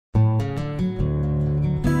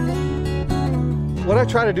What I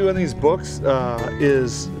try to do in these books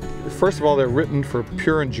is, first of all, they're written for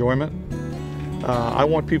pure enjoyment. I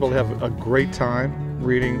want people to have a great time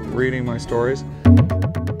reading my stories.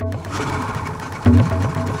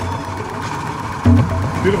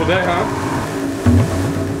 Beautiful day, huh?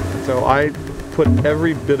 So I put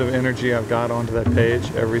every bit of energy I've got onto that page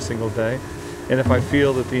every single day. And if I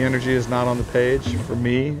feel that the energy is not on the page for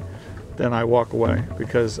me, then I walk away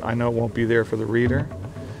because I know it won't be there for the reader.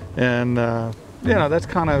 And you know, that's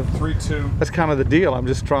kind of the deal. I'm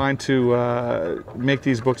just trying to make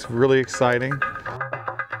these books really exciting.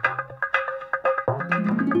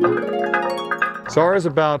 Tsar is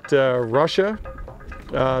about Russia,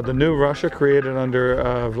 the new Russia created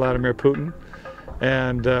under Vladimir Putin.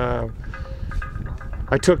 And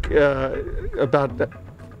I took about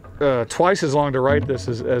twice as long to write this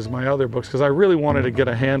as my other books because I really wanted to get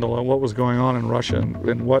a handle on what was going on in Russia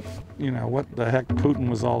and what the heck Putin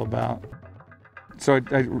was all about. So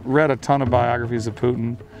I read a ton of biographies of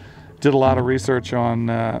Putin, did a lot of research on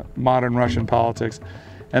modern Russian politics,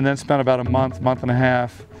 and then spent about a month and a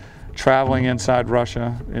half traveling inside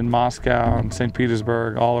Russia, in Moscow and St.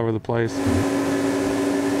 Petersburg, all over the place.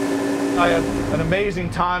 I had an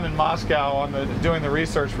amazing time in Moscow doing the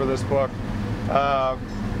research for this book.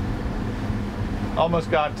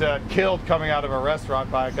 Almost got killed coming out of a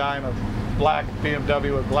restaurant by a guy in a black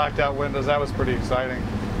BMW with blacked out windows. That was pretty exciting.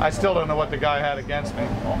 I still don't know what the guy had against me.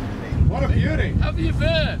 What a beauty. How have you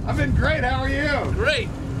been? I've been great. How are you? Great.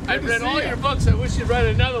 I've read all your books. I wish you'd write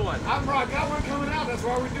another one. I got one coming out. That's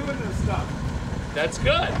why we're doing this stuff. That's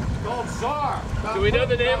good. It's called Tsar. Do we know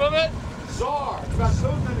the name of it? Tsar. It's about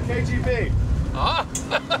Putin and the KGB. Ah.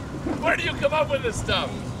 Where do you come up with this stuff?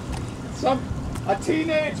 A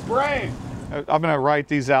teenage brain. I'm going to write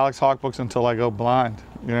these Alex Hawke books until I go blind,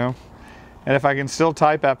 you know? And if I can still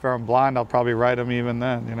type after I'm blind, I'll probably write them even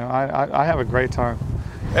then, you know? I have a great time.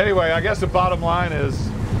 Anyway, I guess the bottom line is,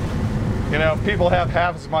 you know, people have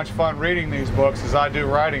half as much fun reading these books as I do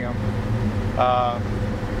writing them.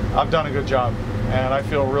 I've done a good job, and I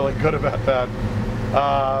feel really good about that.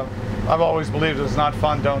 I've always believed if it's not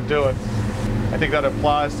fun, don't do it. I think that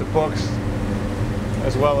applies to books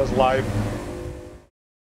as well as life.